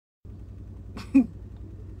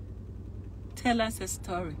Tell us a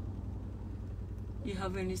story. You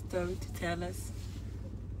have any story to tell us?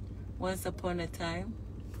 Once upon a time?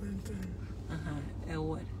 A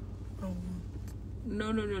what?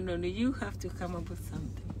 No. You have to come up with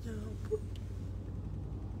something.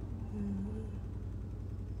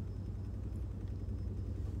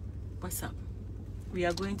 What's up? We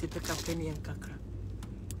are going to pick up Penny and Kakra.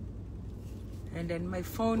 And then my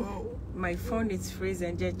phone is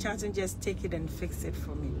freezing. Charlton, just take it and fix it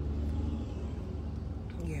for me.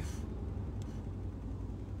 Yeah.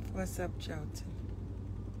 What's up, Charlton?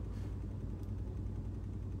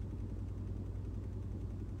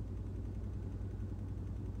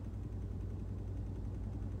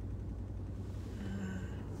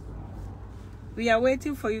 We are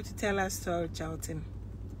waiting for you to tell us story, Charlton.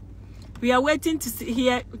 We are waiting to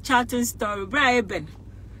hear Charlton's story. Brian,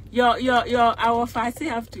 our fancy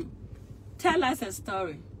have to tell us a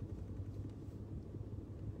story.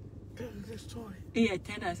 Tell us a story. Yeah,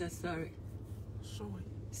 tell us a story.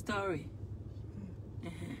 Story.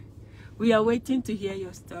 We are waiting to hear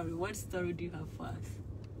your story. What story do you have for us?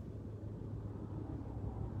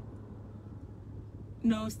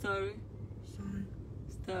 No story?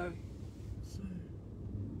 Story.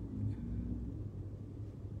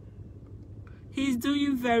 He's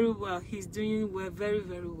doing very well. He's doing well, very,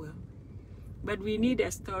 very well. But we need a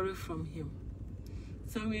story from him.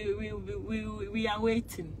 So we are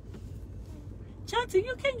waiting. Charlton,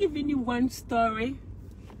 you can give me one story.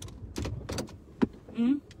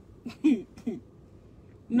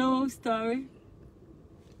 No story?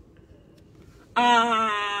 I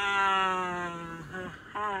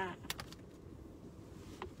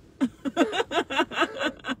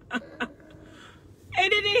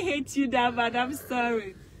didn't hate you that bad, I'm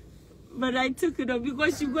sorry. But I took it off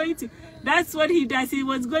because you're going to... That's what he does. He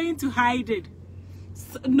was going to hide it.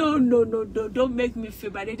 So, no, don't make me feel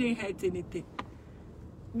bad. I didn't hurt anything.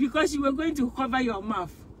 Because you were going to cover your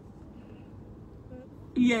mouth.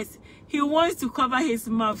 Yes, he wants to cover his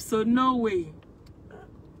mouth, so no way.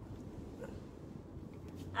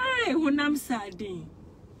 Hey, when I'm sardine.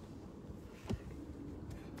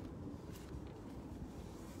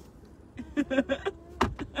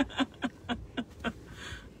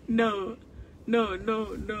 No.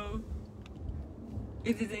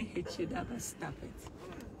 It didn't hit you that much. Stop it.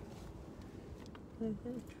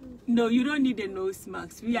 No, you don't need a nose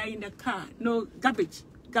mask. We are in the car. No, garbage.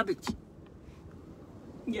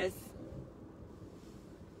 Yes.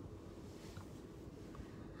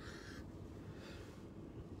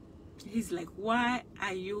 He's like, why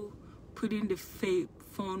are you putting the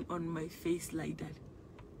phone on my face like that?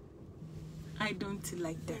 I don't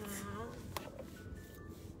like that.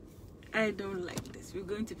 I don't like this. We're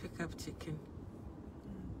going to pick up chicken.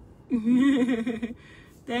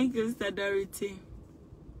 Thank you, Mr. Dorothy.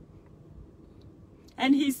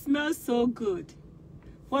 And he smells so good.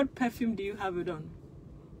 What perfume do you have it on?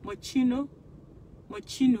 Mochino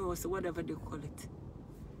or whatever they call it.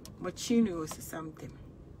 Mochino or something.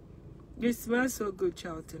 You smell so good,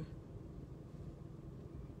 Charlton.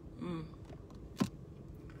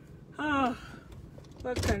 Oh,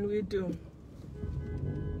 what can we do?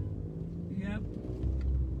 Yep.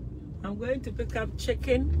 I'm going to pick up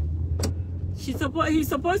chicken. He's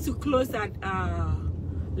supposed to close at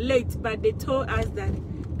late, but they told us that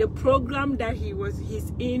the program that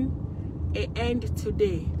he's in end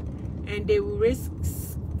today, and they will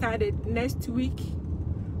start it next week.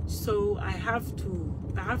 So I have to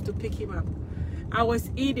pick him up. I was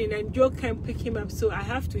eating and Joe can't pick him up, so I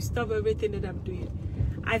have to stop everything that I'm doing.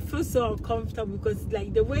 I feel so uncomfortable because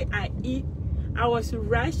like the way I eat, I was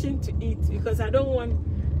rushing to eat because I don't want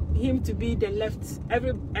him to be the left.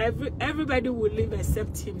 Everybody will leave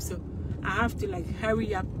except him, so I have to like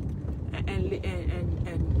hurry up and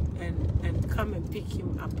come and pick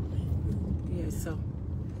him up. Yeah, so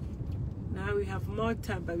now we have more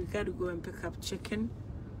time, but we got to go and pick up chicken,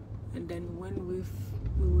 and then when we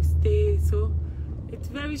will stay. So it's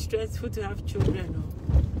very stressful to have children.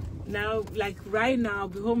 Now, like right now, I'll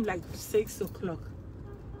be home like 6 o'clock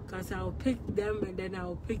because I'll pick them and then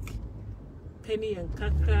I'll pick Penny and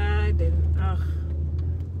Kakra. Then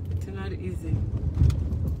it's not easy.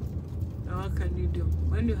 Now what can you do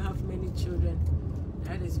when you have many children?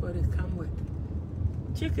 That is what it comes with.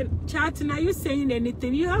 Chicken, Charlton, are you saying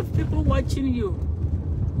anything? You have people watching you.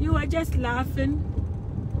 You are just laughing.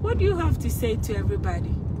 What do you have to say to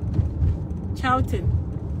everybody? Charlton,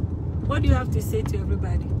 what do you have to say to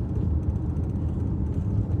everybody?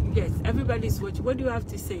 Yes, everybody's watching. What do you have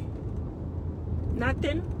to say?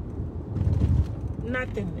 Nothing?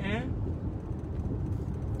 Nothing, eh?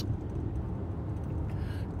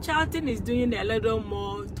 Charlton is doing a little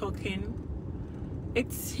more talking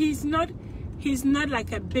he's not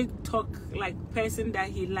like a big talk like person that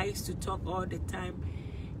he likes to talk all the time.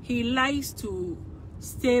 He likes to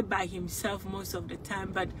stay by himself most of the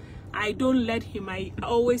time, but I don't let him. I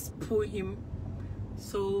always pull him.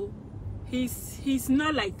 So he's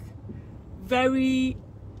not like very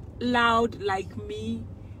loud like me.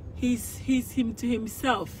 He's him to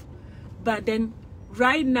himself. But then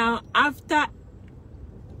right now, after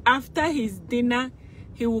his dinner,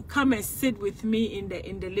 he will come and sit with me in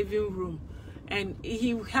the living room, and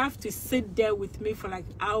he will have to sit there with me for like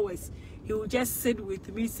hours. He will just sit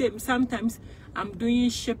with me. Sometimes I'm doing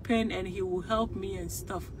shipping and he will help me and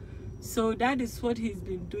stuff. So that is what he's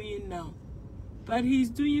been doing now. But he's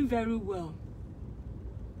doing very well.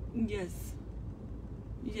 Yes.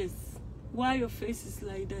 Yes. Why your face is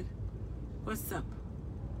like that? What's up?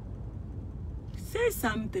 Say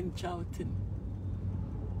something, Charlton.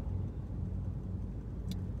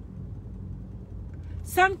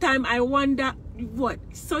 Sometimes I wonder what.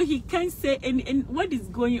 So he can't say and what is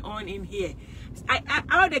going on in here. I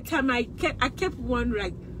all the time I kept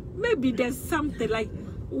wondering, maybe there's something like,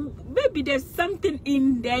 maybe there's something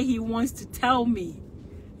in there he wants to tell me.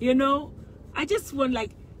 You know, I just want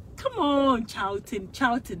like, come on, Charlton.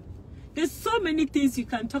 There's so many things you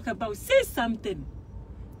can talk about. Say something,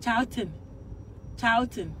 Charlton.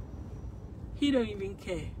 He don't even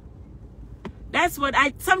care. That's what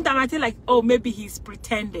sometimes I feel like, oh, maybe he's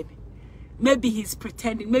pretending. Maybe he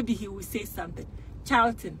will say something.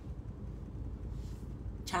 Charlton.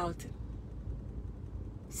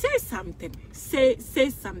 Say something. Say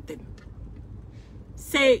something.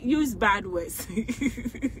 Use bad words.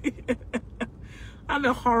 I'm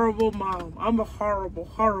a horrible mom. I'm a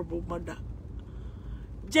horrible mother.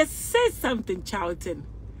 Just say something, Charlton.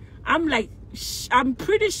 I'm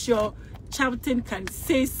pretty sure Charlton can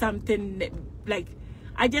say something. Like,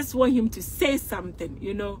 I just want him to say something,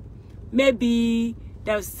 you know. Maybe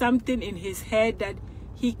there's something in his head that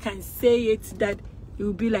he can say it, that he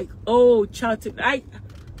will be like, oh, Charlton,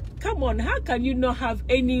 come on, how can you not have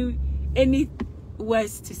any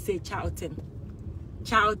words to say, Charlton?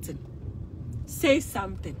 Say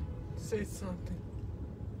something.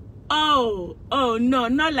 Oh, no,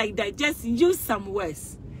 not like that. Just use some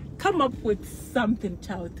words. Come up with something,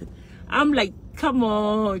 Charlton. I'm like, come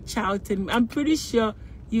on, Charlton. I'm pretty sure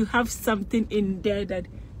you have something in there that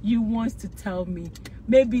you want to tell me.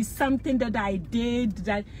 Maybe something that I did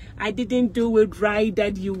that I didn't do it right,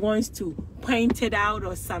 that you want to point it out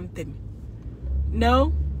or something.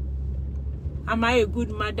 No? Am I a good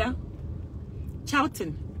mother?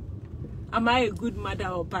 Charlton, am I a good mother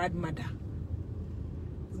or bad mother?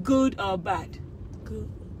 Good or bad?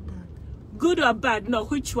 Good or bad? No,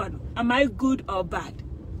 which one? Am I good or bad?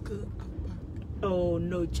 Good or bad. Oh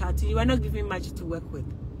no, Charlton, you are not giving much to work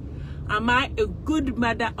with. Am I a good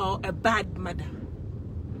mother or a bad mother?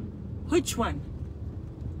 Which one?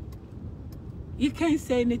 You can't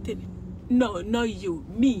say anything. No, not you.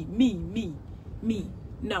 Me.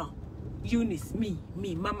 No. Eunice, me.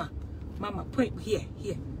 Mama, point here.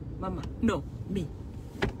 Mama, no, me.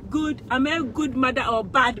 Good. Am I a good mother or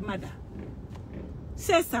bad mother?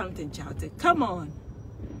 Say something, Charlton. Come on.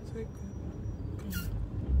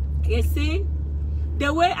 You see?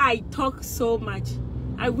 The way I talk so much,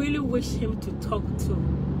 I really wish him to talk too.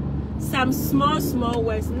 Some small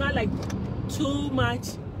words, not like too much,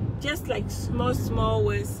 just like small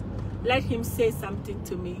words. Let him say something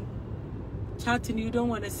to me. Charlton, you don't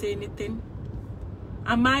want to say anything?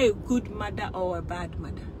 Am I a good mother or a bad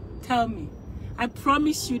mother? Tell me. I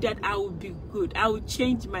promise you that I will be good. I will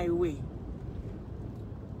change my way.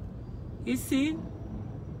 You see?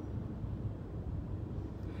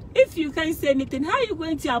 If you can't say anything, how are you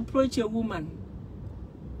going to approach a woman?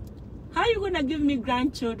 How are you going to give me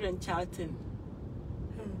grandchildren, Charlton?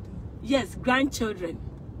 Yes, grandchildren.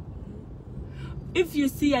 If you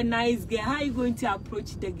see a nice girl, how are you going to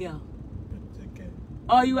approach the girl?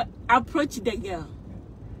 Or you approach the girl?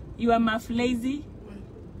 You are mouth lazy?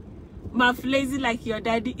 Mouth lazy like your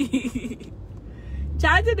daddy?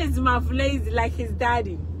 Charlton is mouth lazy like his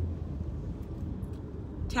daddy.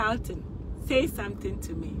 Charlton, say something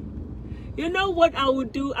to me. You know what I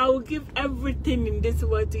would do? I would give everything in this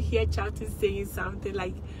world to hear Charlton saying something,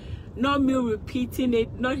 like not me repeating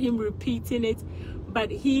it, not him repeating it, but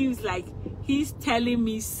he's telling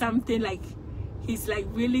me something, like he's like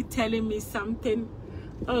really telling me something.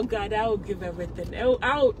 Oh God, I will give everything.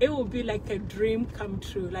 It will be like a dream come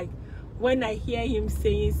true. Like when I hear him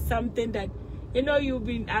saying something that, you know,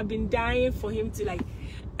 I've been dying for him to, like,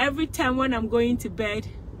 every time when I'm going to bed.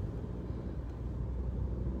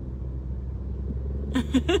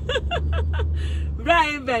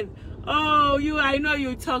 Right, Ben. Oh, I know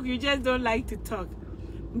you talk, you just don't like to talk.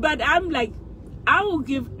 But I'm like, I will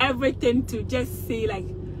give everything to just say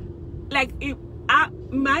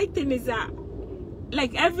my thing is that,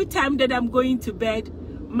 like, every time that I'm going to bed,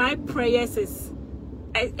 my prayers is,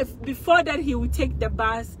 before that he will take the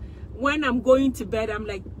bus, when I'm going to bed, I'm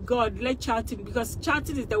like, God, let Charlton, because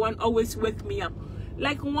Charlton is the one always wake me up.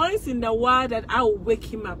 Like once in a while that I will wake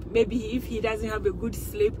him up, maybe if he doesn't have a good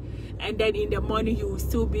sleep, and then in the morning he will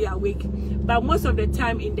still be awake. But most of the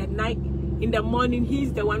time in the night, in the morning,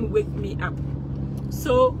 he's the one wake me up.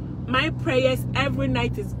 So my prayers every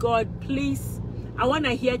night is, God, please, I want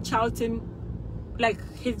to hear Charlton, like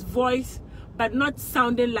his voice, but not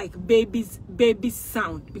sounding like baby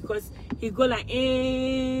sound, because he go like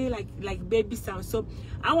like baby sound. So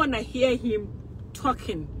I want to hear him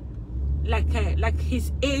talking like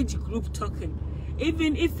his age group talking,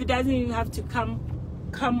 even if it doesn't even have to come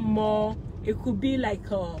more. It could be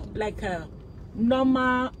like a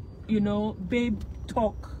normal, babe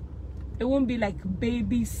talk. It won't be like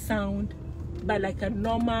baby sound, but like a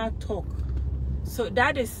normal talk. So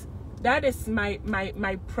that is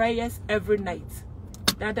my prayers every night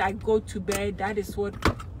that I go to bed. That is what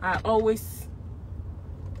I always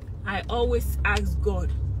ask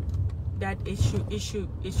God, that it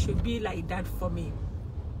should be like that for me.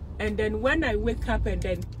 And then when I wake up and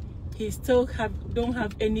then he still don't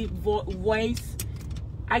have any voice,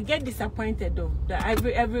 I get disappointed though. That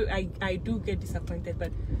I do get disappointed,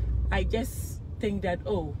 but I just think that,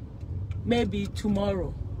 oh, maybe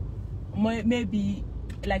tomorrow, maybe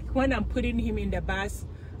like when I'm putting him in the bus,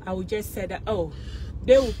 I will just say that, oh,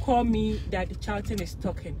 they will call me that Charlton is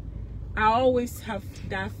talking. I always have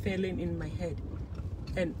that feeling in my head.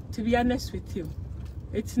 And to be honest with you,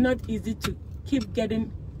 it's not easy to keep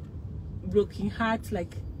getting broken hearts.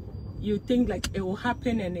 Like you think like it will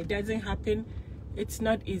happen and it doesn't happen. It's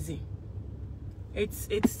not easy. It's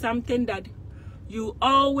something that you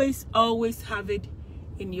always have it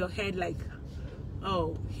in your head, like,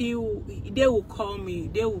 oh, they will call me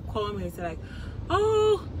and say like,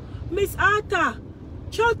 oh, Miss Arthur,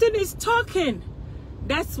 Charlton is talking.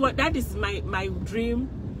 That is my dream,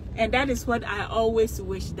 and that is what I always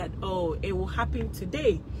wish, that, oh, it will happen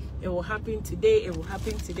today, it will happen today, it will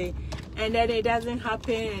happen today. And then it doesn't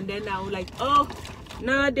happen, and then I will like, oh,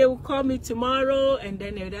 now they will call me tomorrow, and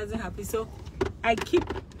then it doesn't happen. So I keep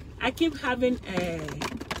having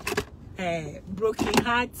a broken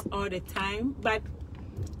heart all the time. But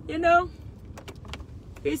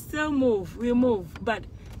we still move, but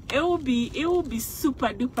it will be super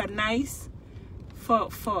duper nice for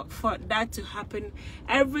that to happen.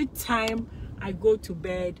 Every time I go to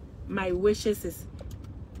bed, my wishes is,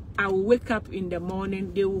 I will wake up in the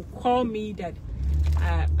morning, they will call me that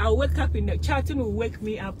I'll wake up Charlton will wake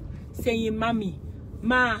me up saying, Mommy,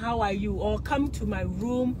 Ma, how are you? Or come to my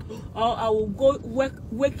room, or I will go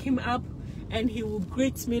wake him up and he will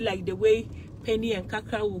greet me like the way Penny and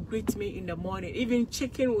Kakra will greet me in the morning. Even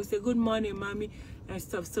Chicken will say, good morning, Mommy, and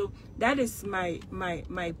stuff. So that is my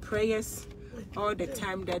prayers all the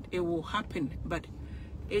time, that it will happen. But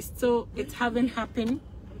it haven't happened,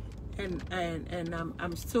 and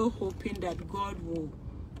I'm still hoping that God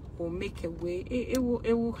will make a way. It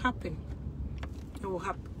will happen. It will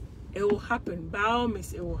happen. It will happen. By all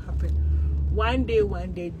means, it will happen. One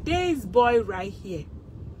day, this boy right here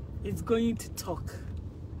is going to talk.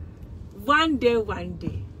 One day,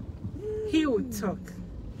 he will talk.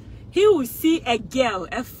 He will see a girl,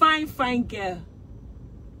 a fine girl.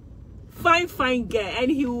 Fine girl,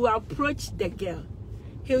 and he will approach the girl.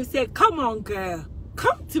 He will say, come on, girl,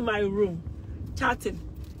 come to my room. Charlton,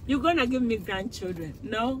 you're gonna give me grandchildren?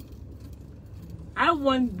 No, I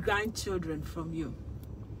want grandchildren from you.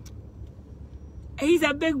 He's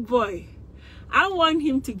a big boy. I want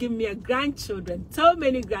him to give me a grandchildren, so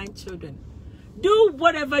many grandchildren. Do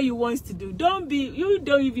whatever you want to do. You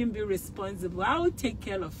don't even be responsible. I will take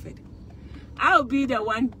care of it. I'll be the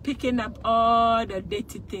one picking up all the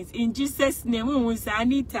dirty things. In Jesus' name,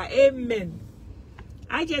 Anita, amen.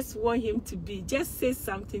 I just want him to just say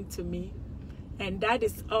something to me. And that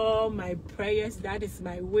is all my prayers. That is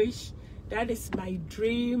my wish. That is my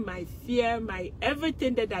dream, my fear, my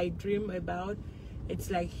everything that I dream about. It's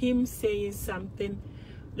like him saying something.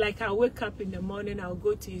 Like I wake up in the morning, I'll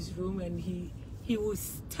go to his room and he will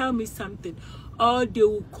tell me something. Or they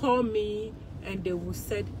will call me and they will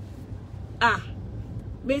say, ah,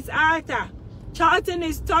 Miss Arthur, Charlton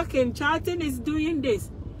is talking, Charlton is doing this.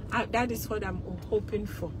 That is what I'm hoping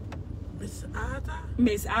for. Miss Arthur?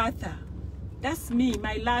 Miss Arthur. That's me,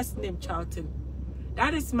 my last name, Charlton.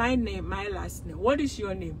 That is my name, my last name. What is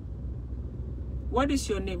your name? What is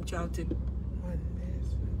your name, Charlton? My name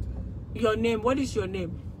is Your name. What is your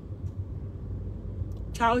name?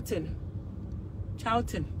 Charlton.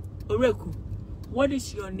 Charlton. Oreku. What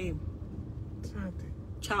is your name? Charlton.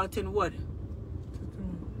 Charlton what?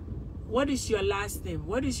 What is your last name?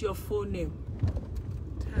 What is your full name?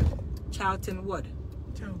 Charlton what?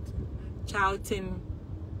 Charlton. Charlton.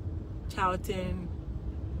 Charlton.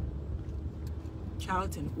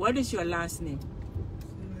 Charlton. What is your last name?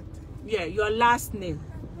 Yeah, your last name.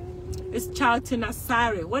 It's Charlton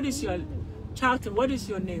Asare. What is your Charlton? What is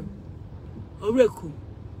your name? Oreku.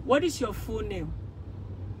 What is your full name?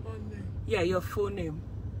 Yeah, your full name.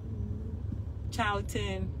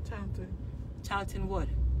 Charlton. Charlton. Charlton what?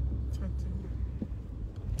 Charlton.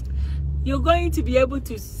 You're going to be able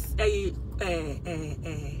to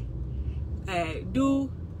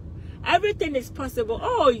do everything is possible.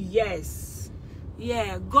 Oh yes,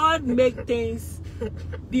 yeah. God make things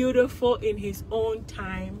beautiful in His own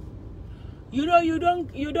time. You know, you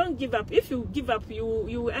don't give up. If you give up, you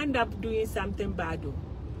will end up doing something bad.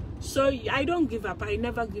 So I don't give up. I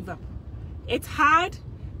never give up. It's hard,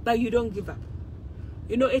 but you don't give up.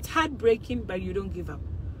 You know, it's heartbreaking, but you don't give up.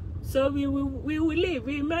 So we will live,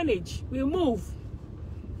 we manage, we move.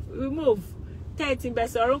 13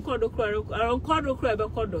 best like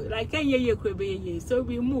so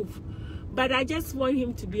we move. But I just want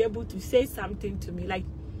him to be able to say something to me, like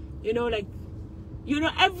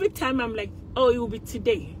every time I'm like, oh, it will be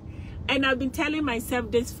today. And I've been telling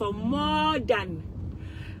myself this for more than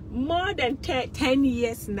 10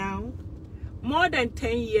 years now. More than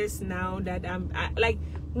 10 years now that I'm like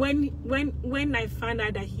when I find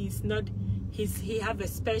out that he have a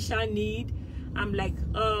special need, I'm like,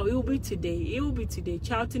 oh, it will be today. It will be today.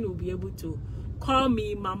 Charlton will be able to call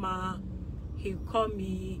me mama. He'll call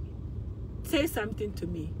me, say something to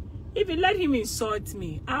me. Even let him insult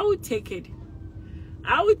me, I will take it.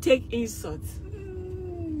 I will take insults.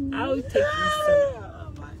 I will take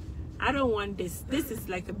insults. I don't want this. This is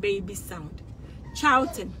like a baby sound.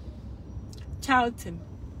 Charlton. Charlton.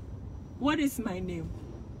 What is my name?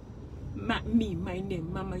 My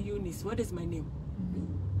name. Mama Eunice. What is my name? Me.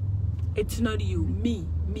 It's not you. Me.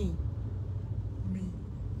 Me.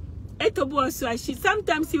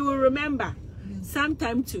 Sometimes he will remember. Me.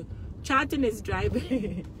 Sometimes too. Charlton is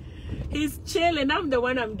driving. He's chilling. I'm the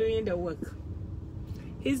one I'm doing the work.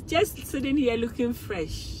 He's just sitting here looking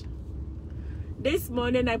fresh. This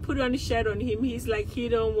morning I put on a shirt on him. He's like, he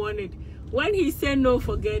don't want it. When he said no,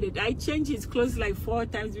 forget it. I change his clothes like 4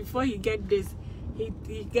 times before he get this. He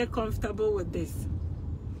get comfortable with this.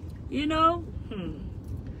 You know?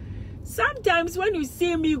 Sometimes when you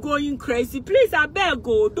see me going crazy, please, I beg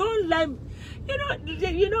go. Don't let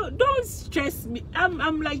don't stress me.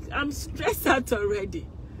 I'm stressed out already.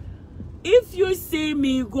 If you see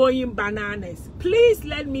me going bananas, please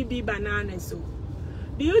let me be bananas. So,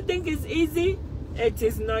 do you think it's easy? It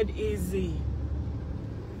is not easy.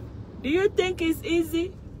 Do you think it's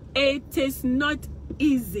easy? It is not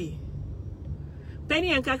easy.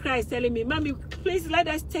 Penny and Kakra is telling me, Mommy, please let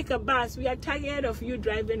us take a bus. We are tired of you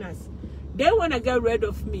driving us. They want to get rid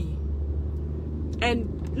of me.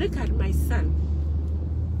 And look at my son.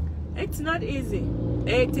 It's not easy.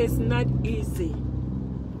 It is not easy.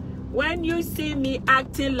 When you see me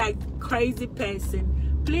acting like a crazy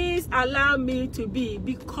person, please allow me to be,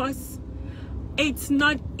 because it's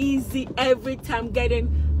not easy every time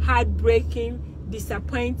getting heartbreaking,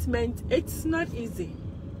 disappointment. It's not easy.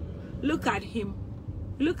 Look at him.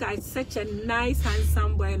 Look at such a nice,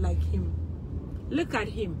 handsome boy like him. Look at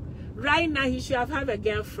him. Right now, he should have a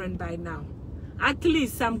girlfriend by now. At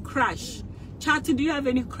least some crush. Charlton, do you have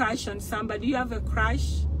any crush on somebody? Do you have a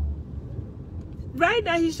crush? Right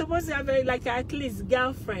now, he's supposed to have at least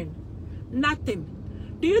girlfriend. Nothing.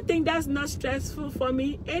 Do you think that's not stressful for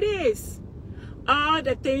me? It is. All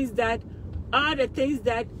the things that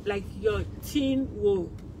like your teen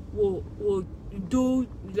will do,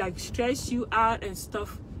 like stress you out and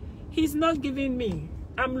stuff, he's not giving me.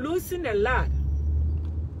 I'm losing a lot.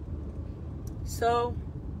 So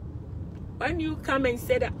when you come and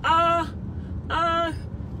say that,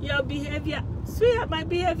 your behavior, sweetheart, my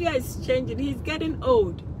behavior is changing. He's getting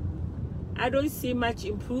old. I don't see much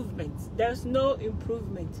improvement. There's no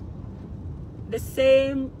improvement. The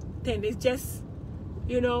same thing. It's just,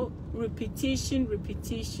 repetition.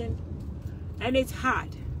 And it's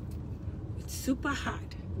hard. It's super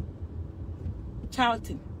hard.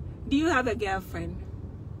 Charlton, do you have a girlfriend?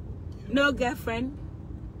 No girlfriend?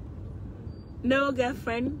 No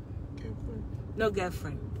girlfriend? No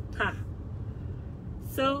girlfriend. Huh.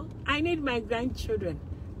 So I need my grandchildren.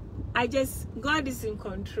 God is in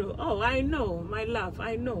control. Oh, I know, my love,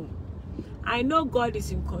 I know. I know God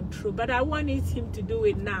is in control, but I want him to do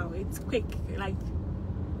it now. It's quick, like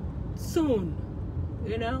soon,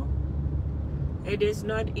 you know. It is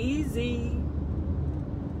not easy.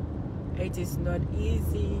 It is not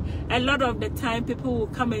easy. A lot of the time people will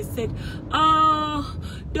come and say, oh,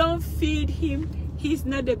 don't feed him, he's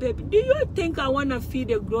not a baby. Do you think I want to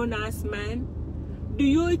feed a grown-ass man? Do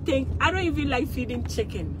you think I don't even like feeding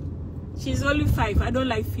chicken? She's only 5. I don't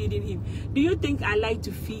like feeding him. Do you think I like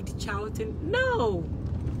to feed Charlton? No.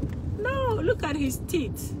 No, look at his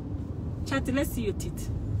teeth. Charlton, let's see your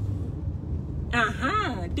teeth.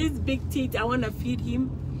 This big teeth, I want to feed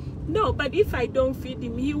him. No, but if I don't feed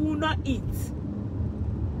him, he will not eat.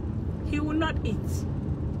 He will not eat.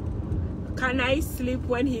 Can I sleep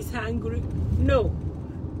when he's hungry? No.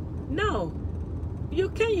 No. You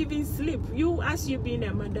can't even sleep. You, as you being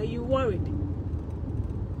a mother, you worried.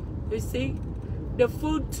 You see? The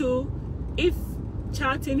food too, if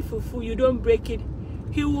Charlton fufu, you don't break it,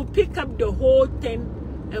 he will pick up the whole thing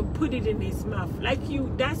and put it in his mouth. Like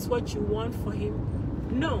you, that's what you want for him?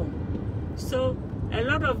 No. So, a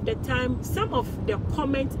lot of the time, some of the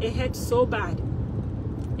comments, it hurts so bad.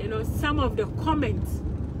 You know, some of the comments,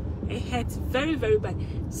 it hurts very, very bad.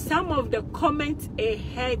 Some of the comments, it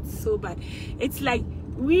hurts so bad. It's like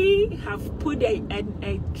we have put a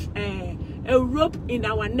rope in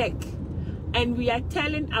our neck, and we are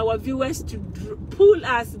telling our viewers to pull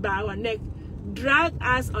us by our neck, drag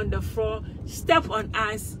us on the floor, step on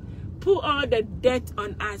us, put all the dirt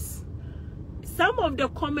on us. Some of the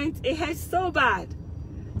comments, it hurts so bad.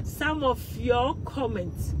 Some of your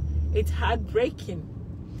comments, it's heartbreaking.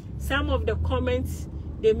 Some of the comments,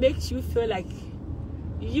 they make you feel like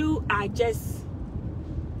you are just,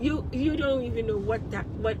 you don't even know what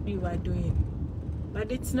you are doing.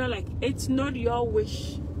 But it's not like, it's not your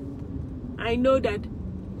wish. I know that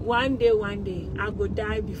one day I will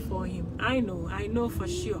die before him. I know for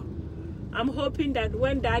sure. I'm hoping that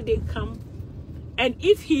when that day comes, and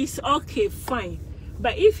if he's okay, fine.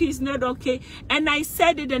 But if he's not okay, and I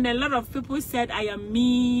said it, and a lot of people said I am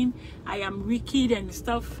mean, I am wicked and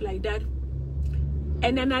stuff like that.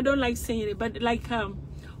 And then I don't like saying it, but like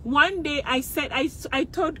one day I said, I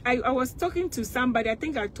was talking to somebody, I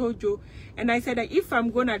think I told you, and I said that if I'm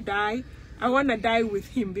gonna die, I wanna die with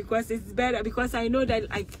him, because it's better, because I know that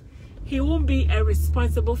like he won't be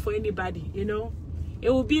irresponsible for anybody, you know. It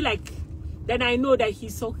will be like, then I know that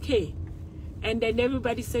he's okay. And then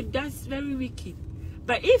everybody said that's very wicked.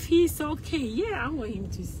 But if he's okay, yeah, I want him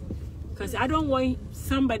to, because I don't want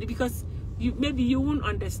somebody, because maybe you won't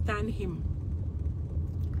understand him.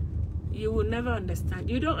 You will never understand.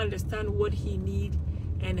 You don't understand what he needs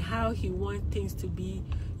and how he wants things to be.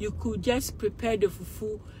 You could just prepare the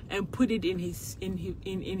fufu and put it in his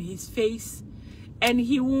face, and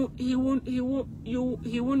he won't be able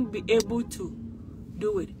to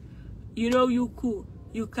do it. You know, you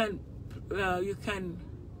can.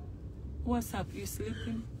 What's up? You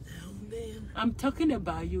sleeping? I'm talking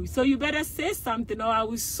about you. So you better say something, or I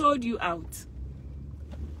will sort you out.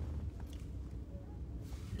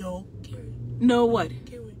 No. No what?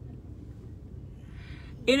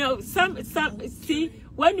 You know, some see,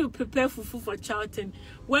 when you prepare fufu for Charlton,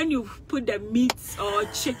 when you put the meats or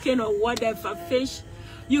chicken or whatever, fish,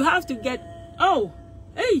 you have to get, oh,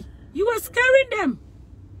 hey, you were scaring them.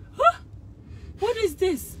 Huh? What is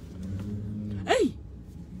this? Hey.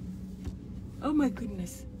 Oh my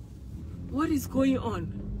goodness. What is going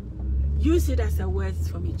on? Use it as a word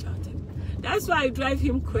for me, Charlton. That's why I drive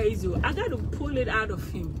him crazy. I got to pull it out of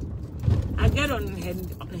him. I get on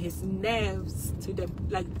his nerves to the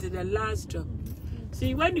last drop.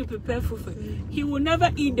 See, when you prepare food, he will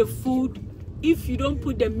never eat the food if you don't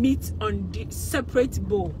put the meat on the separate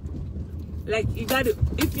bowl. Like you got to,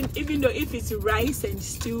 even though if it's rice and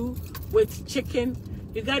stew with chicken,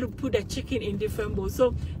 you got to put the chicken in different bowls.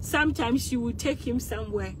 So sometimes you will take him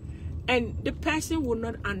somewhere, and the person will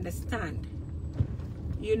not understand.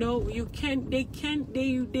 You know, they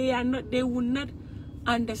will not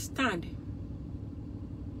understand.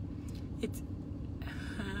 It's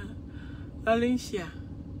Valencia.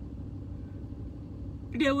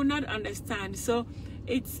 They will not understand. So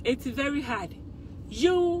it's very hard.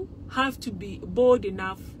 You have to be bold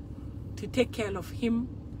enough to take care of him.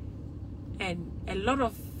 And a lot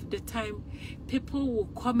of the time, people will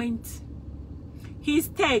comment, he's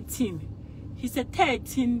 13. He's a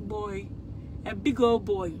 13 boy, a big old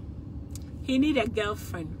boy. He need a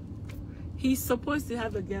girlfriend. He's supposed to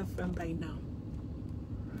have a girlfriend by now.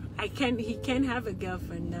 He can't have a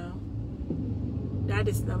girlfriend now. That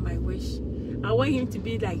is not my wish. I want him to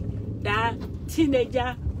be like that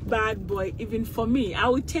teenager bad boy. Even for me, I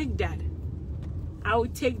would take that. I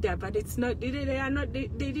would take that, but it's not. They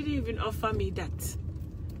didn't even offer me that.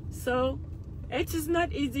 So it is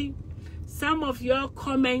not easy. Some of your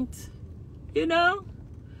comments, you know,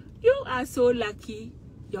 you are so lucky.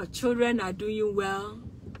 Your children are doing well.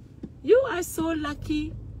 You are so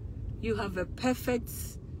lucky. You have a perfect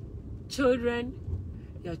children.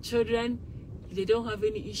 Your children, they don't have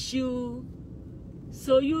any issue.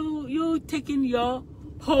 So you taking your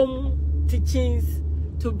home teachings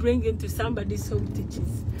to bring into somebody's home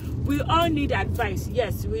teachings. We all need advice.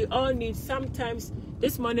 Yes, we all need. Sometimes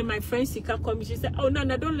this morning my friend Sika called me. She said, "Oh no,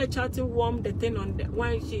 don't let Charlton warm the thing on the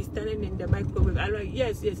when she's standing in the microwave." I'm like,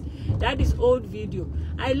 yes, that is old video.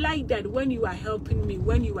 I like that when you are helping me,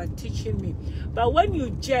 when you are teaching me. But when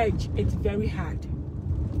you judge, it's very hard.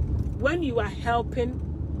 When you are helping,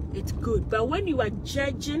 it's good. But when you are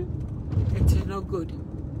judging, it is not good.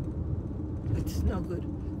 It is not good.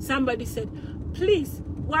 Somebody said, "Please,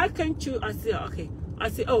 why can't you?" I said, "Okay." I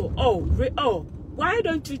said, "Oh, why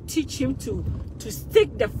don't you teach him to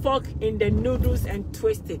stick the fork in the noodles and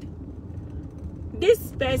twist it?"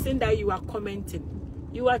 This person that you are commenting,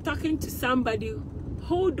 you are talking to somebody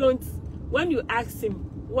who don't. When you ask him,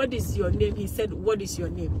 "What is your name?" he said, "What is your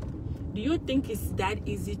name?" Do you think it's that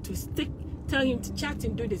easy to tell him to chat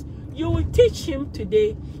and do this? You will teach him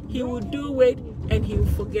today. He will do it and he will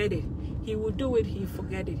forget it. He will do it, he will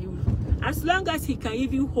forget it. As long as he can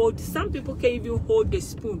even hold, some people can even hold the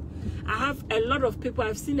spoon. I have a lot of people,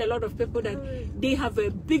 I've seen a lot of people that they have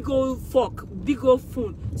a big old fork, big old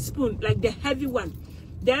spoon, like the heavy one.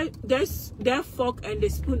 Their fork and the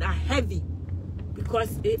spoon are heavy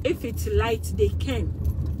because if it's light, they can.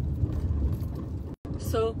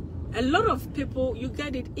 So a lot of people, you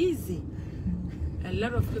get it easy. A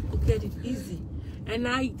lot of people get it easy. And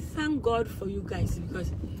I thank God for you guys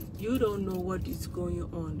because you don't know what is going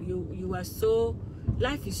on. You are so,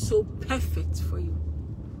 life is so perfect for you.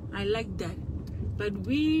 I like that. But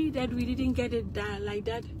we didn't get it like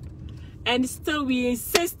that. And still we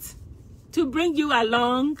insist to bring you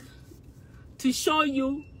along, to show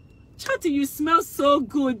you, Charlton, you smell so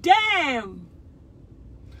good. Damn!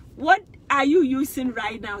 What are you using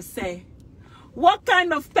right now, say? What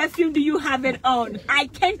kind of perfume do you have it on? I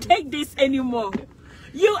can't take this anymore.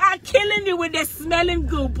 You are killing me with the smelling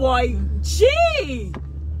good, boy. Gee!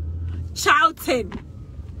 Charlton.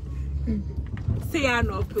 Say I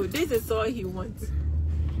know, this is all he wants.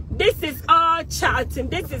 This is all Charlton.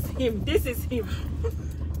 This is him. This is him.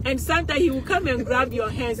 And sometimes he will come and grab your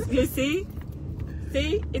hands. You see?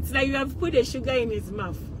 See? It's like you have put a sugar in his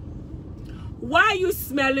mouth. Why are you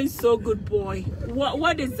smelling so good, boy?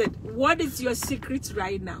 What is it? What is your secret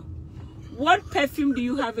right now? What perfume do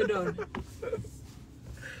you have it on?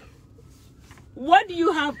 What do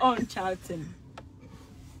you have on, Charlton?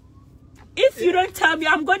 If you don't tell me,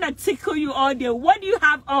 I'm going to tickle you all day. What do you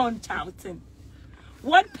have on, Charlton?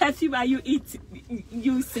 What perfume are you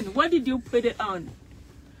using? What did you put it on?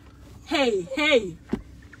 Hey.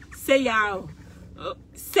 Say ya.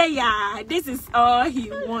 Say ya. This is all he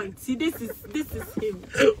wants. See, this is him.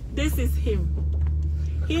 This is him.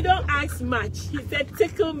 He don't ask much. He said,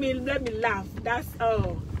 tickle me, let me laugh. That's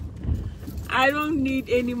all. I don't need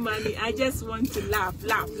any money. I just want to laugh.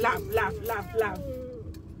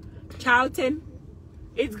 Charlton,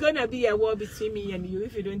 it's gonna be a war between me and you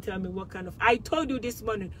if you don't tell me what kind of. I told you this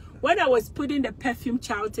morning when I was putting the perfume,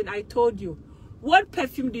 Charlton, I told you, what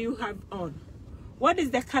perfume do you have on? What is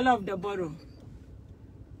the color of the bottle?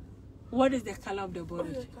 What is the color of the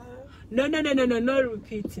bottle? No, no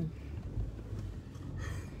repeating.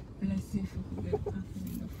 Let's see if we can get parking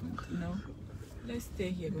in the front. No. Let's stay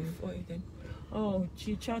here before it then. Oh,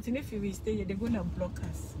 Charlton, if we stay here, they're going to block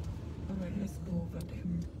us. All right, let's go over there.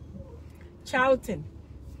 Charlton,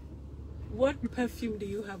 what perfume do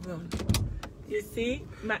you have on? You see,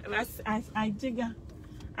 I jigger.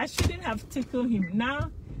 I shouldn't have tickled him.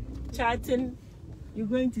 Now, Charlton, you're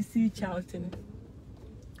going to see Charlton.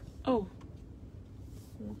 Oh,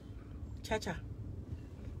 Chacha,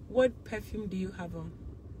 what perfume do you have on?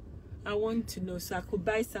 I want to know so I could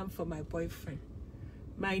buy some for my boyfriend.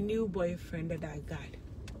 My new boyfriend that I got.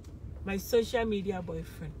 My social media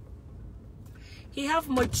boyfriend. He have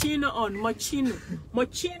Moschino on. Moschino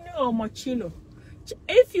or Moschino.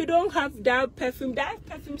 If you don't have that perfume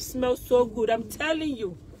smells so good. I'm telling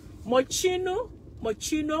you. Moschino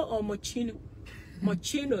or Moschino.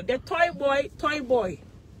 Moschino. The toy boy.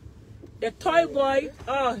 The toy boy.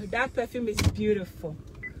 Oh, that perfume is beautiful.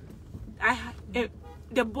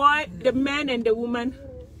 The boy, the man and the woman.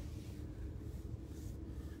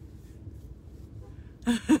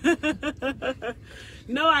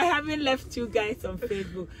 No, I haven't left you guys on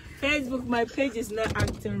Facebook. Facebook, my page is not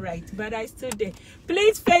acting right, but I still there.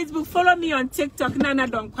 Please, Facebook, follow me on TikTok, Nana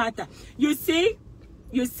Donkwata. You see?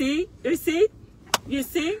 You see? You see? You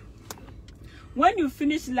see? When you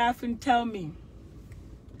finish laughing, tell me.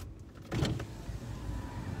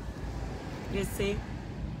 You see?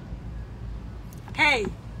 Hey,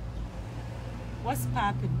 what's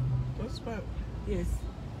popping? What's popping? Yes.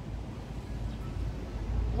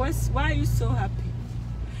 Why are you so happy?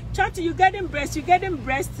 Charlton, you're getting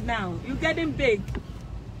breast now. You're getting big.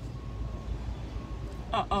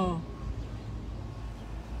 Uh-oh.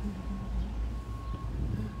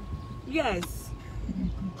 Yes.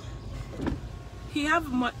 He have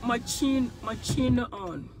machino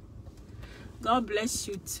on. God bless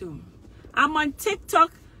you too. I'm on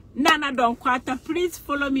TikTok, Nana Donkwata. Please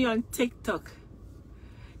follow me on TikTok.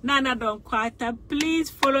 Nana Donkwata, please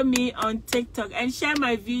follow me on TikTok and share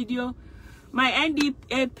my video. My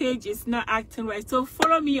NDA page is not acting right, so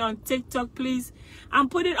follow me on TikTok, please. I'm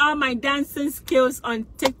putting all my dancing skills on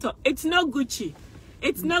TikTok. It's not Gucci.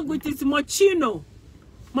 It's not Gucci. It's Mochino.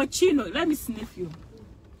 Mochino. Let me sniff you.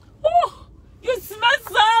 Oh, you smell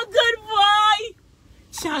so good, boy.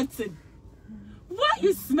 Charlton. Why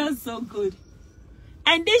you smell so good?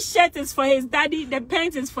 And this shirt is for his daddy. The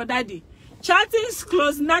pants is for daddy. Charlton's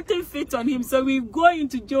clothes, nothing fits on him, so we go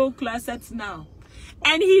into Joe closets now.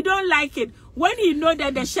 And he don't like it. When he know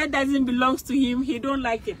that the shirt doesn't belong to him, he don't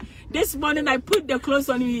like it. This morning I put the clothes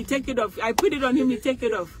on him, he take it off. I put it on him, he take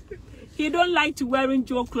it off. He don't like to wearing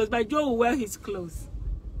Joe clothes, but Joe will wear his clothes.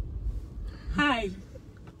 Hi.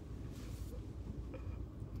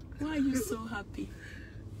 Why are you so happy?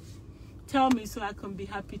 Tell me so I can be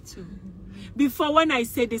happy too. Before, when I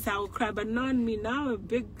say this, I will cry, but not me. Now I'm a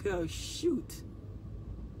big girl. Shoot.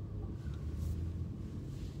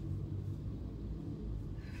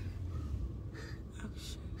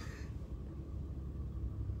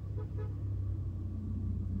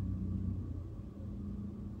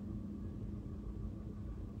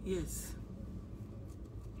 Yes.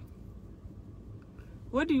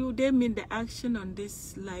 What do they mean, the action on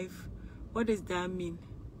this life? What does that mean?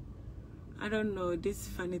 I don't know, these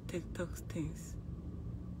funny TikTok things.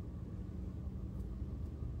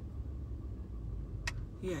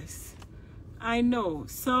 Yes, I know.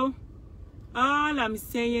 So, all I'm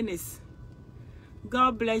saying is,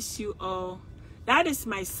 God bless you all. That is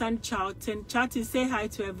my son, Charlton. Charlton, say hi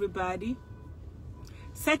to everybody.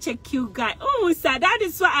 Such a cute guy. Oh, sir, that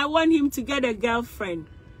is why I want him to get a girlfriend.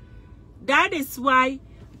 That is why.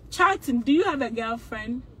 Charlton, do you have a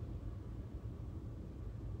girlfriend?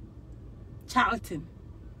 Charlton.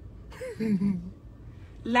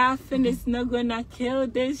 Laughing is not gonna kill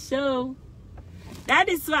this show. That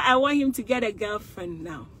is why I want him to get a girlfriend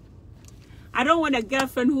now. I don't want a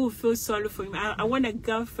girlfriend who will feel sorry for him. I want a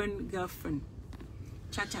girlfriend.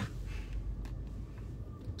 Cha-cha.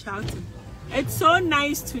 Charlton. It's so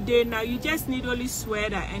nice today now. You just need only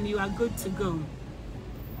sweater and you are good to go.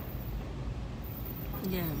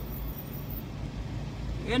 Yeah.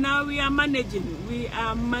 You know, we are managing. We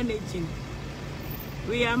are managing.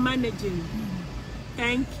 We are managing.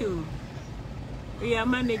 Thank you. We are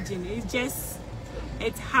managing. It's just,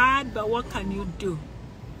 it's hard, but what can you do?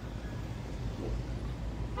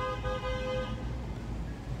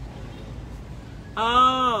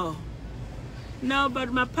 Oh. No,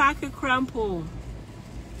 but my pocket crumple.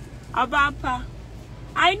 Abapa.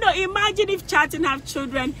 I know, imagine if Charlton have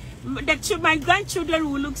children. My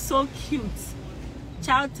grandchildren will look so cute.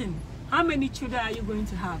 Charlton, how many children are you going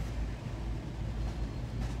to have?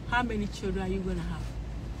 How many children are you going to have?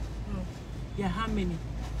 Oh. Yeah, how many?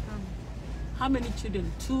 How many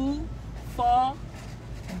children? 2, 4?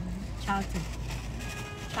 Charlton.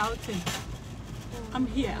 Charlton. I'm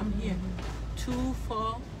here. 2,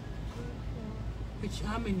 4. Which,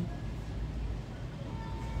 how many?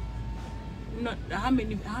 Not how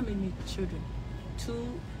many children?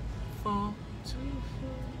 2, 4.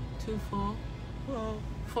 2, 4.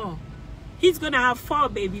 4. He's gonna have 4,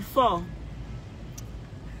 baby. 4.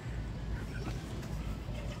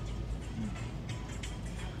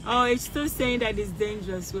 Oh, it's still saying that it's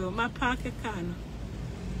dangerous. Well, my pocket can.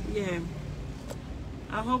 Yeah.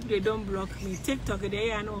 I hope they don't block me. TikTok,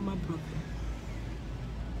 they I know my broken.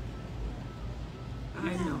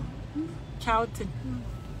 I know. Charlton.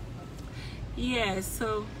 Yeah,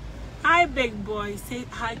 so hi big boy. Say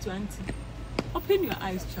hi to auntie. Open your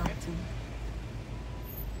eyes, Charlton.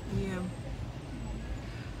 Yeah.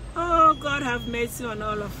 Oh, God have mercy on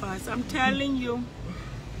all of us. I'm telling you.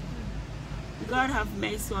 God have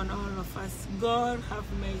mercy on all of us. God have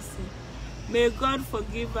mercy. May God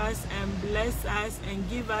forgive us and bless us and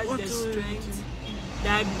give us the strength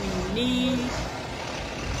that we need.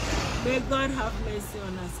 May God have mercy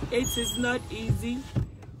on us. It is not easy.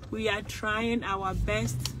 We are trying our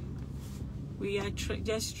best. We are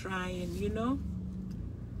just trying, you know.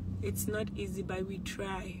 It's not easy, but we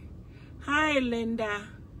try. Hi, Linda.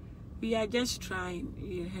 We are just trying.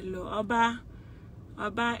 Yeah, hello, Oba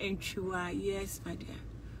and Chua. Yes, my dear.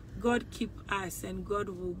 God keep us and God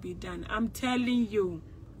will be done. I'm telling you,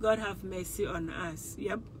 God have mercy on us.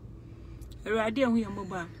 Yep.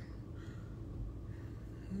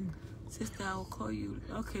 Sister, I'll call you.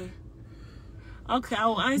 Okay. Okay, I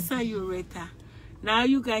will answer you later. Now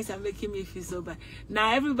you guys are making me feel so bad.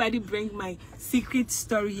 Now everybody bring my secret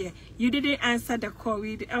story here. You didn't answer the call.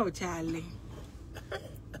 Oh, Charlie.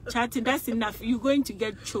 Charlton, that's enough. You're going to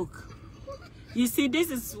get choked. You see,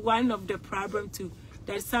 this is one of the problems too.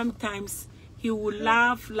 That sometimes he will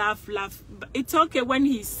laugh. But it's okay when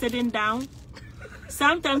he's sitting down.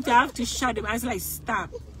 Sometimes I have to shut him. I was like, stop.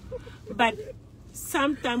 But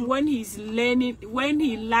sometimes when he's learning, when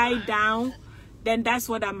he lie down, then that's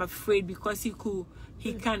what I'm afraid, because he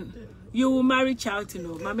can. You will marry Charlton,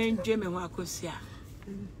 no? My man Jimmy Wakosia.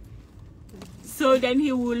 So then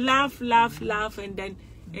he will laugh, and then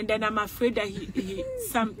I'm afraid that he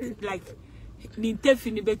something like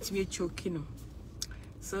choking.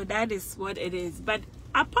 So that is what it is. But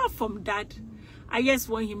apart from that, I just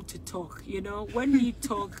want him to talk. You know, when he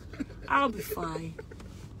talk, I'll be fine.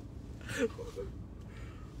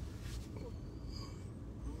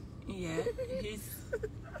 Yeah,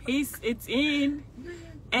 it's in,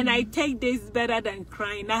 and I take this better than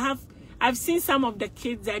crying. I've seen some of the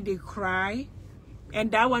kids that they cry,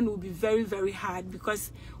 and that one will be very, very hard,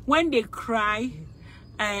 because when they cry,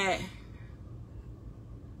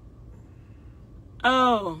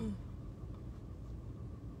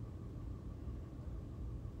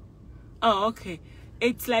 okay,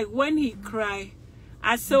 it's like when he cry,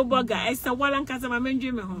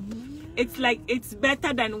 it's like it's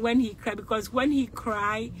better than when he cry, because when he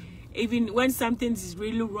cry, even when something is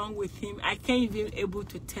really wrong with him, I can't even able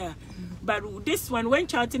to tell. But this one, when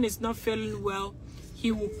Charlton is not feeling well,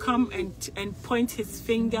 he will come and point his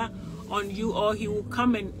finger on you, or he will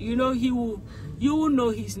come and you will know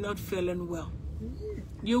he's not feeling well.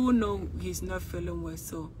 You will know he's not feeling well.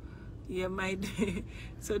 So yeah,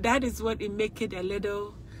 so that is what it make it a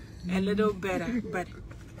little better. But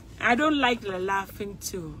I don't like the laughing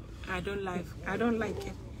too. I don't like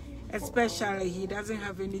it. Especially he doesn't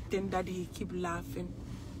have anything that he keep laughing.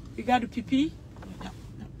 You got a pee-pee? No.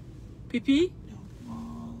 Pee-pee?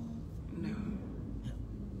 No.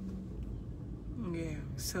 Yeah,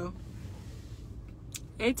 so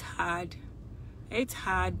it's hard,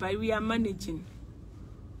 but we are managing.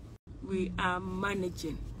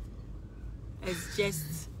 It's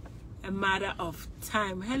just a matter of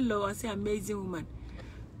time. Hello, I say amazing woman.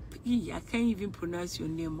 I can't even pronounce your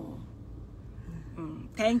name more.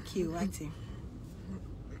 Thank you, Ati.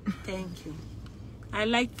 Thank you. I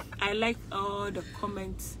like all the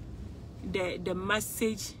comments, the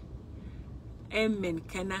message. Amen,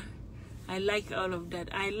 Kana. I like all of that.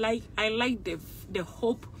 I like the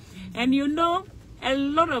hope, and you know, a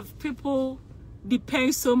lot of people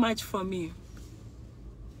depend so much for me.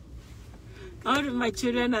 All of my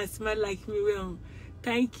children are smart like me. Well,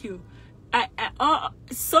 thank you.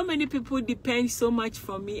 So many people depend so much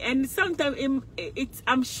for me, and sometimes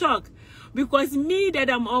I'm shocked, because me that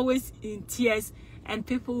I'm always in tears, and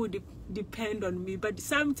people will depend on me. But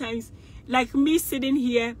sometimes, like me sitting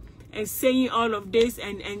here and saying all of this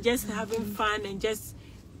and just having fun and just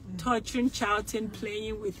torturing Charlton,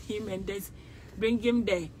 playing with him, and just bringing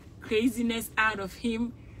the craziness out of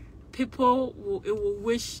him, people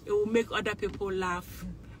will make other people laugh,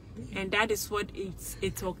 and that is what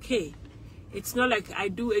it's okay. It's not like I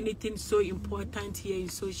do anything so important here in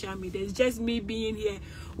social media. It's just me being here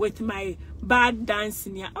with my bad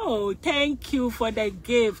dancing here. Oh, thank you for the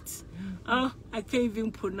gift. Oh, I can't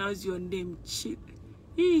even pronounce your name.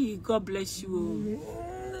 God bless you.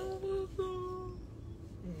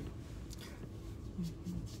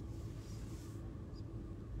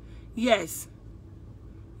 Yes.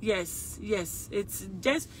 It's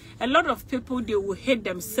just a lot of people, they will hate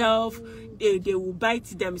themselves, they will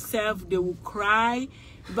bite themselves, they will cry,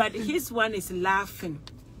 but his one is laughing.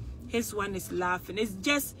 It's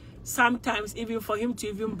just sometimes even for him to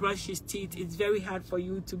even brush his teeth, it's very hard for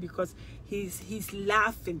you to, because he's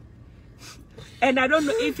laughing. And I don't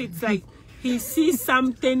know if it's like he sees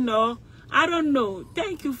something, or I don't know.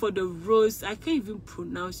 Thank you for the rose. I can't even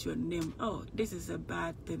pronounce your name. Oh, this is a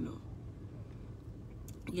bad thing. Oh.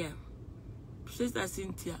 Yeah, Sister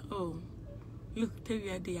Cynthia. Oh, Look,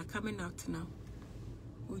 they are coming out now.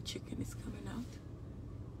 Oh, chicken is coming out.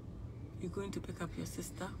 You're going to pick up your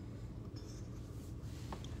sister.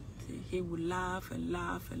 See, he will laugh and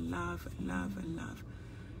laugh and laugh and laugh and laugh.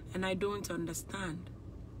 And I don't understand.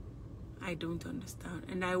 I don't understand.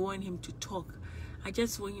 And I want him to talk. I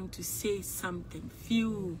just want him to say something.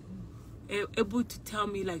 Few, able to tell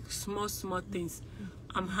me like small things.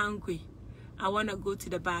 I'm hungry. I want to go to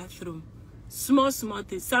the bathroom. Small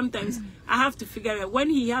things. Sometimes I have to figure out when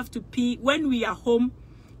he have to pee. When we are home,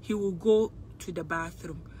 he will go to the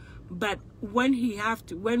bathroom. But when we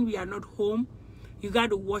are not home, you got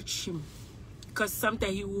to watch him, because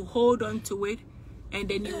sometimes he will hold on to it, and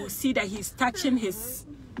then you will see that he's touching his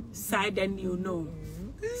side, and you know.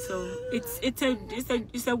 So it's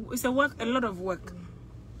a work, a lot of work.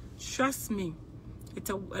 Trust me, it's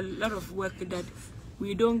a lot of work that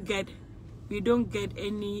we don't get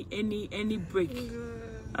any break.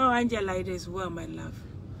 Oh, Angela, it is well, my love.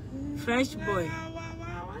 Fresh boy.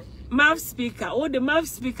 Mouth speaker. Oh, the mouth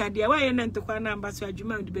speaker. Please,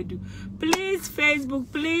 Facebook,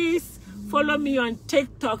 please follow me on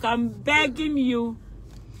TikTok. I'm begging you.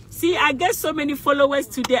 See, I get so many followers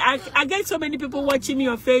today. I get so many people watching me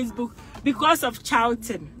on Facebook because of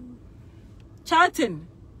Charlton. Charlton,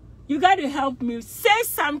 you got to help me. Say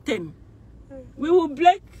something. We will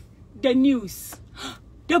break the news.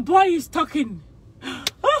 The boy is talking.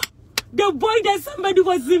 Oh, the boy that somebody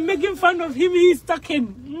was making fun of him, he is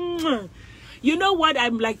talking. You know what?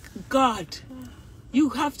 I'm like, God, you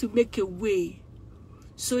have to make a way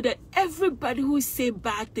so that everybody who say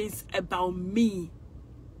bad things about me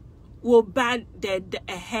will bat their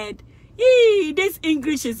head. This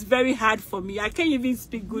English is very hard for me. I can't even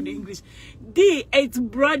speak good English. It's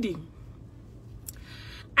bloody.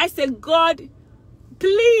 I said, God,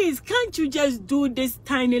 please, can't you just do this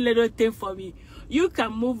tiny little thing for me? You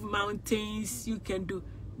can move mountains. You can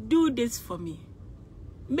do this for me.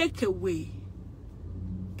 Make a way.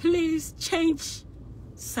 Please change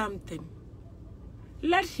something.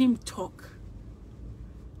 Let him talk.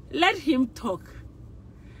 Let him talk.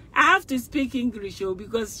 I have to speak English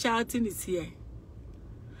because Charlton is here.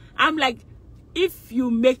 I'm like, if you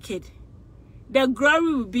make it, the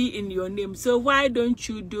glory will be in your name. So why don't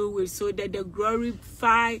you do it so that the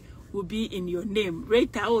glorify will be in your name?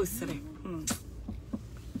 Rita Osre.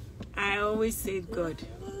 I always say God.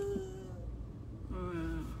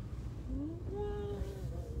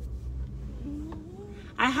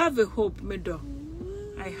 I have a hope, Medo.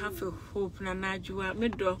 I have a hope, Nanajua,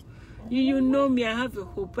 Medo. You know me, I have a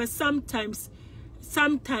hope. But sometimes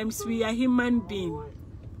we are human beings.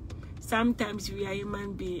 Sometimes we are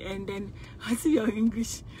human beings. And then I see your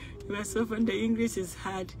English. Myself, and the English is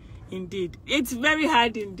hard indeed. It's very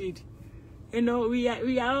hard indeed. You know, we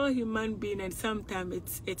are all human beings, and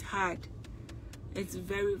sometimes it's hard. It's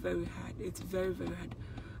very, very hard. It's very, very hard.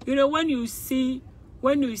 You know, when you see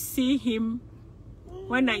him,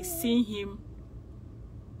 when I see him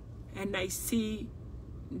and I see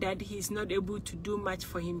that he's not able to do much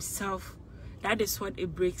for himself, that is what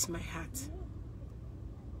it breaks my heart.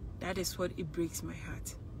 That is what it breaks my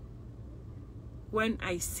heart. When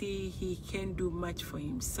I see he can't do much for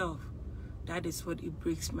himself, that is what it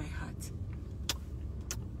breaks my heart.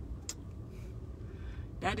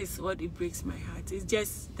 That is what it breaks my heart. It's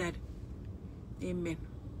just that, amen.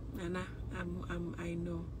 Nana, I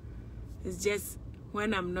know. It's just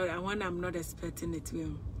when I'm not expecting it.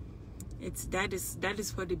 That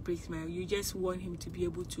is what it breaks my heart. You just want him to be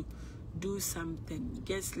able to do something.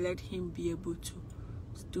 Just let him be able to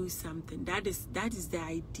do something. That is the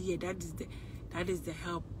idea. That is the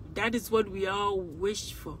help. That is what we all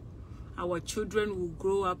wish for. Our children will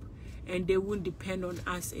grow up and they won't depend on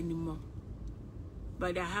us anymore.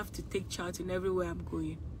 But I have to take Charlton everywhere I'm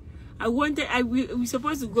going. We're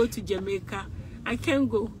supposed to go to Jamaica. I can't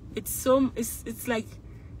go. It's like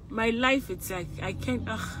my life. It's like I can't.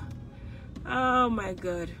 Oh my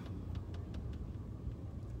God.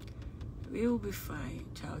 We will be fine,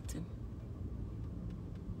 Charlton.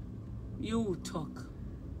 You will talk.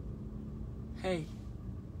 Hey.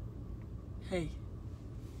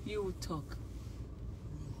 You will talk.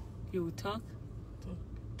 You will talk.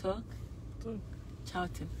 Talk.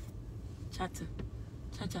 Charlton. Chacha.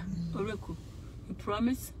 Oreku. You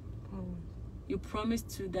promise? You promise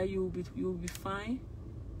that you will be fine?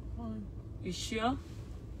 You sure?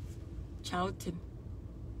 Charlton.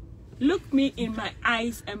 Look me in my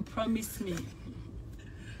eyes and promise me.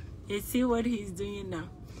 You see what he's doing now?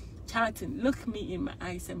 Charlton, look me in my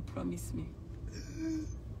eyes and promise me.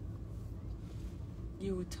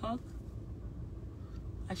 You will talk?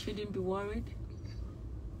 I shouldn't be worried?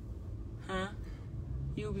 Huh?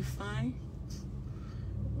 You'll be fine?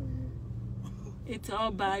 It's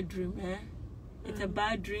all bad dream, eh? It's a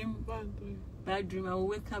bad dream. Bad dream. Bad dream. I will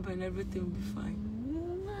wake up and everything will be fine.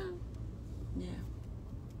 Yeah.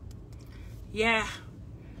 Yeah.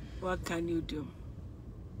 What can you do?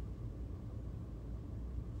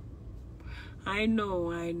 I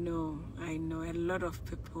know. A lot of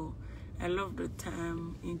people, a lot of the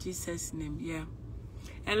time, in Jesus' name, yeah.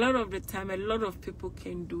 A lot of the time, a lot of people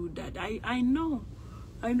can do that. I know.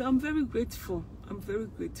 I'm very grateful. I'm very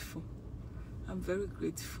grateful.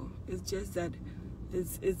 It's just that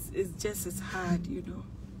it's just as hard, you know.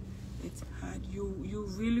 It's hard. You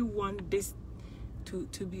really want this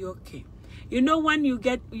to be okay. You know, when you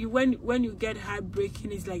get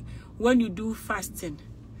heartbreaking, it's like when you do fasting.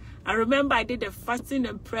 I remember I did the fasting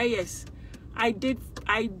and prayers. I did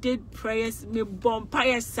prayers. Me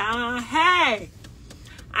bonfire sound. Hey,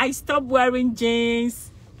 I stopped wearing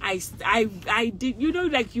jeans. I did, you know,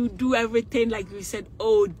 like you do everything, like you said,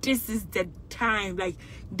 oh, this is the time, like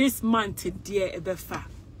this month, dear Ebefa.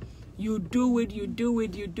 You do it,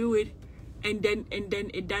 and then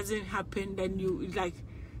it doesn't happen. Then you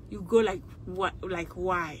go like, what, like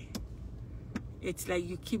why? It's like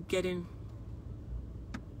you keep getting.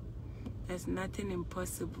 There's nothing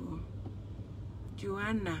impossible.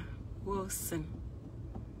 Joanna Wilson.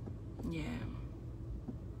 Yeah.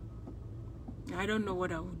 I don't know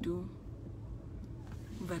what I will do,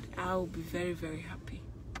 but I will be very, very happy.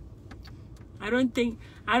 I don't think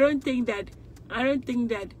that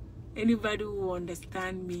anybody will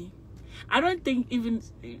understand me. I don't think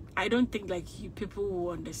like people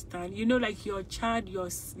will understand. You know, like your child, your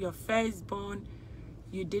firstborn,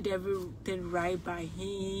 you did everything right by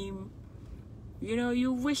him. You know,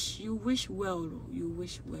 you wish well.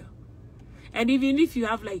 And even if you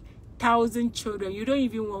have like 1,000 children, you don't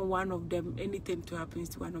even want one of them, anything to happen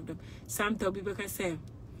to one of them. Sometimes people can say,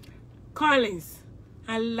 Collins,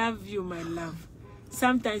 I love you, my love.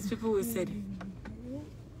 Sometimes people will say,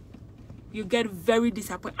 you get very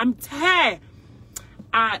disappointed. I'm tired.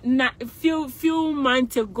 Few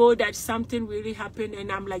months ago that something really happened,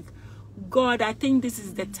 and I'm like, God, I think this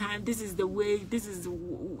is the time. This is the way.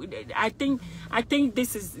 I think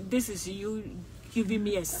this is you giving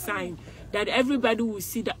me a sign that everybody will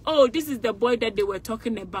see that, oh, this is the boy that they were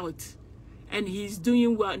talking about, and he's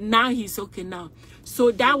doing well now. He's okay now.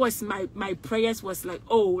 So that was my prayers was like,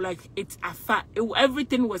 oh, like it's a fact.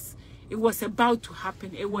 Everything was, it was about to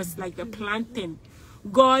happen. It was like a plan thing.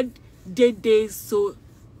 God did this. So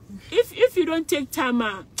if you don't take time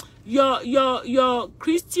out, your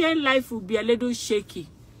Christian life will be a little shaky.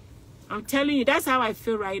 I'm telling you, that's how I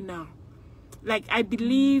feel right now. Like, I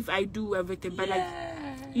believe I do everything, but like,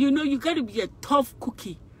 you know, you got to be a tough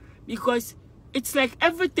cookie, because it's like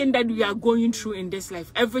everything that we are going through in this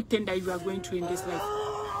life, Nana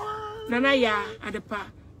ya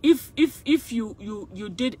Adepa, if you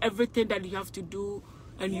did everything that you have to do,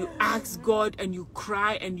 and you ask God, and you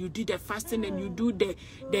cry, and you did the fasting, and you do the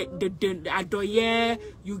adoye,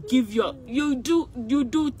 you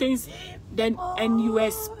do things, then, and you are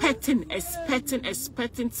expecting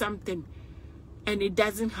something, and it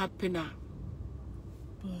doesn't happen now.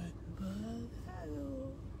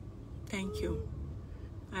 Thank you.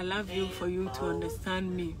 I love you for you to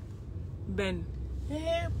understand me, Ben.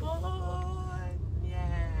 Hey boy,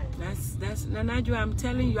 yeah. That's Nanajo. I'm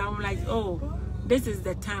telling you, I'm like, oh, this is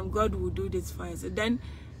the time God will do this for us. And then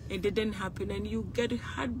it didn't happen, and you get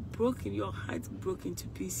heartbroken. Your heart's broken to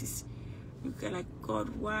pieces. You get like, God,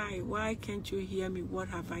 why? Why can't you hear me? What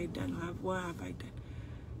have I done? What have I done?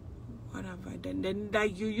 What have I done? Then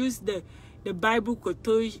like you use the Bible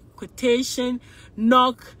quotation,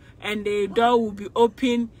 knock, and the door will be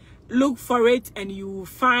open. Look for it, and you will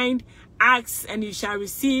find. Ask, and you shall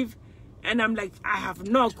receive. And I'm like, I have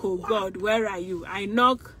knocked, oh God, where are you? I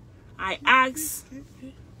knock, I ask.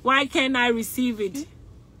 Why can't I receive it?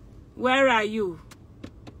 Where are you?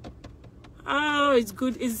 Oh, it's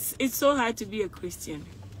good. It's so hard to be a Christian.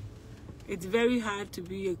 It's very hard to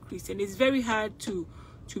be a Christian. It's very hard to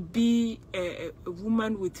be a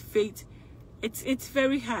woman with faith. It's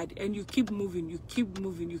very hard, and you keep moving. You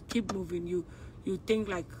think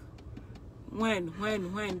like, when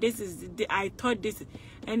this is I thought this,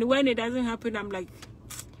 and when it doesn't happen, I'm like,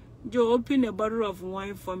 Joe, open a bottle of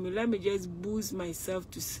wine for me. Let me just boost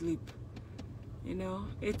myself to sleep. You know,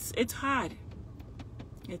 it's hard.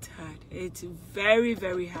 It's hard. It's very,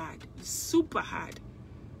 very hard. Super hard.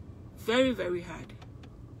 Very, very hard.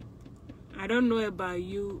 I don't know about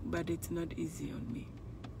you, but it's not easy on me.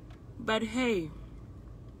 But hey,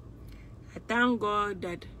 I thank God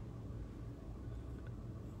that,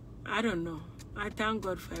 I don't know. I thank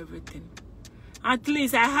God for everything. At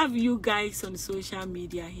least I have you guys on social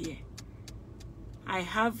media here. I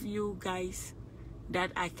have you guys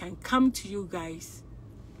that I can come to you guys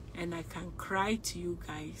and I can cry to you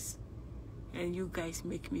guys. And you guys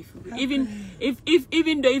make me feel good. Even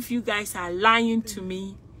though if you guys are lying to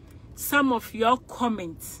me, some of your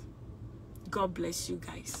comments, God bless you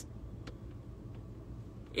guys.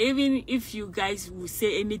 Even if you guys will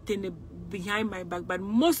say anything behind my back, but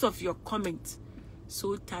most of your comments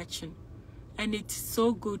so touching, and it's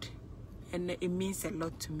so good, and it means a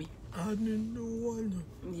lot to me.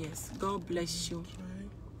 Yes, God bless you.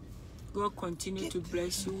 God continue to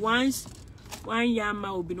bless you. Once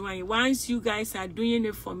you guys are doing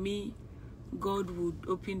it for me, God would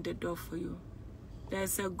open the door for you.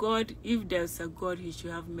 There's a God. If there's a God, He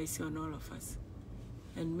should have mercy on all of us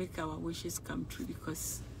and make our wishes come true.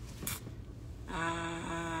 Because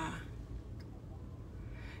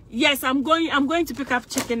yes, I'm going to pick up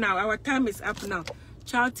chicken now. Our time is up now.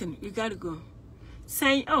 Charlton, you gotta go.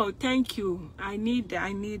 Say, oh, thank you. I need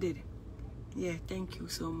it. Yeah, thank you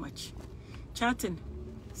so much. Charlton,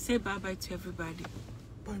 say bye-bye to everybody.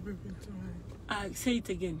 Bye-bye. Say it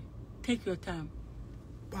again. Take your time.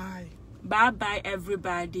 Bye. Bye-bye,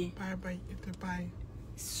 everybody. Bye-bye, everybody.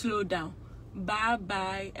 Slow down.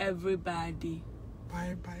 Bye-bye, everybody.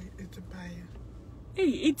 Bye-bye, everybody. Hey,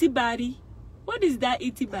 itty body. What is that,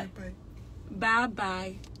 itty body? Bye-bye.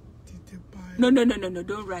 Bye-bye. Bye. No.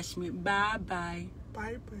 Don't rush me. Bye-bye.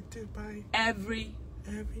 Bye-bye. Everybody.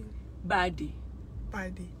 Body.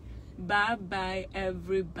 Bye-bye,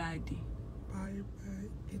 everybody. Bye-bye,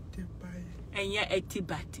 everybody. And yeah,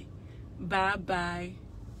 etibati. Bye-bye.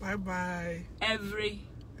 Bye-bye. Everybody.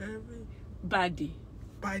 Body.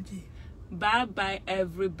 Bye-bye,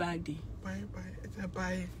 everybody. Bye-bye,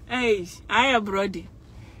 everybody. Hey, I am Brody.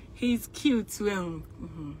 He's cute. Well,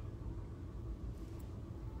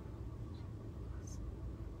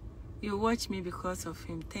 You watch me because of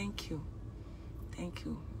him. Thank you.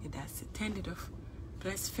 That's it. Turn it off.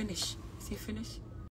 Let's finish. Is he finished?